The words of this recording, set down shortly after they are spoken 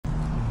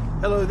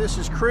Hello, this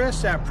is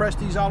Chris at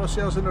Prestige Auto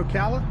Sales in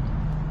Ocala.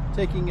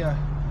 Taking a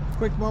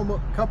quick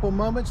couple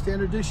moments to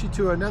introduce you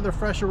to another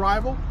fresh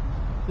arrival.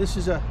 This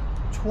is a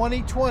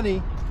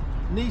 2020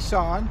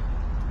 Nissan.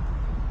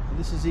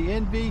 This is the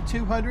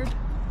NV200.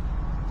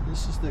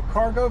 This is the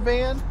cargo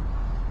van.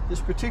 This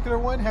particular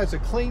one has a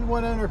clean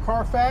one-owner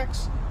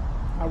Carfax.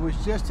 I was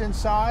just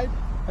inside.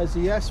 Has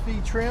the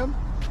SV trim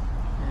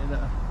and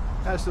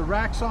has the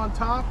racks on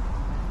top.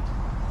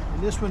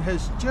 And this one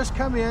has just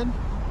come in,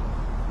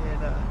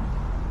 and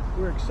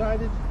we're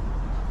excited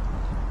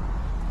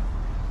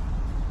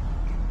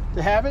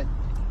to have it.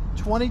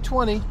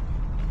 2020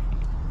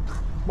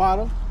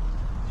 model.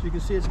 As you can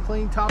see, it's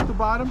clean top to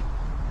bottom.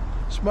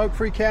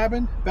 Smoke-free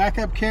cabin,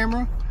 backup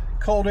camera,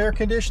 cold air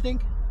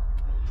conditioning,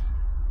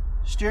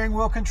 steering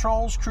wheel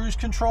controls, cruise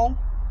control.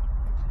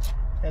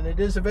 And it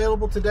is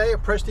available today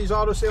at Prestige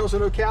Auto Sales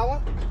in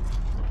Ocala,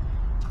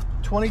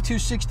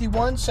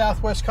 2261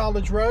 Southwest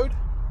College Road.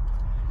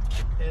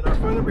 And our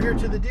phone number here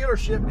to the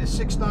dealership is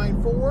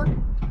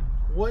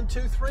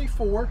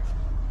 694-1234.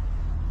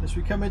 As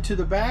we come into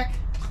the back,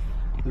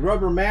 the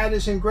rubber mat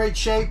is in great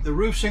shape, the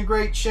roof's in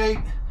great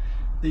shape,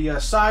 the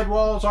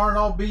sidewalls aren't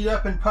all beat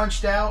up and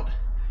punched out.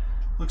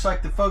 Looks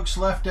like the folks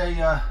left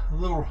a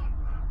little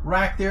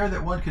rack there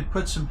that one could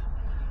put some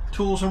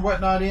tools and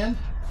whatnot in.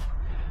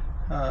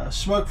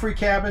 Smoke-free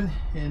cabin,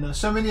 and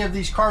so many of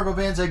these cargo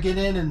vans I get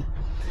in and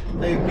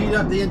they beat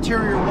up the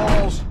interior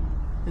walls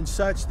and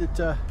such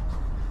that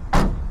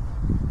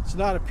it's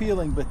not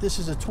appealing. But this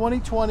is a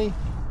 2020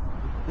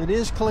 that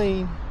is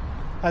clean,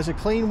 has a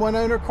clean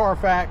one-owner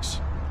Carfax,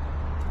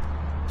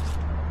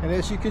 and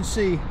as you can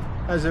see,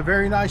 has a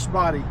very nice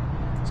body.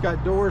 It's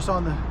got doors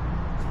on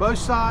both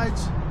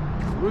sides,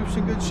 the roof's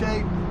in good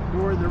shape,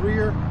 door in the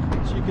rear,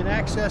 so you can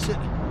access it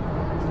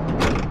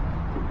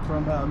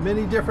from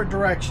many different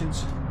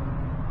directions.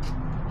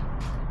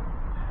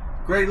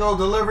 Great little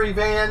delivery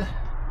van.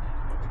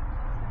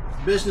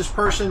 Business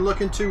person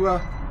looking to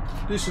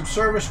do some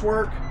service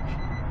work.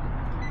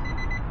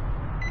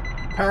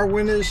 Power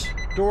windows,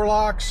 door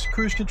locks,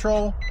 cruise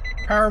control,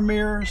 power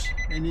mirrors,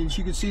 and as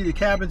you can see, the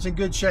cabin's in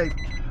good shape.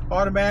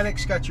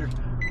 Automatics, got your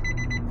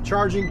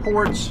charging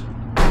ports.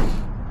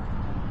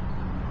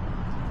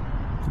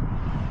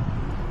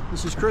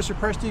 This is Chris at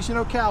Prestige in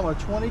Ocala,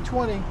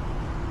 2020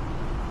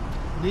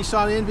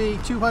 Nissan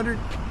NV200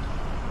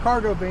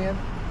 cargo van.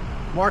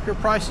 Market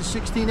price is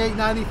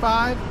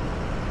 $16,895,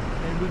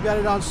 and we've got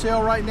it on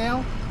sale right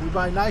now. We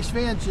buy nice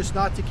vans, just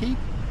not to keep.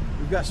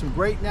 We've got some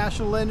great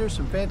national lenders,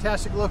 some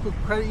fantastic local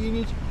credit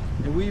unions,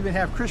 and we even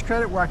have Chris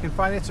Credit where I can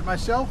finance it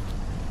myself.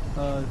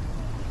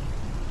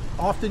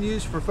 Often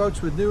used for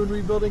folks with new and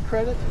rebuilding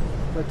credit.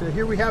 But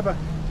here we have a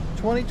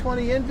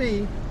 2020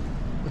 NV.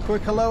 A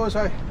quick hello as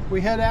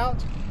we head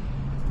out.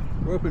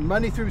 We're open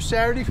Monday through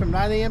Saturday from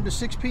 9 a.m. to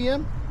 6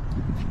 p.m.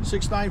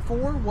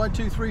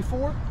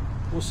 694-1234.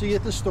 We'll see you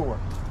at the store.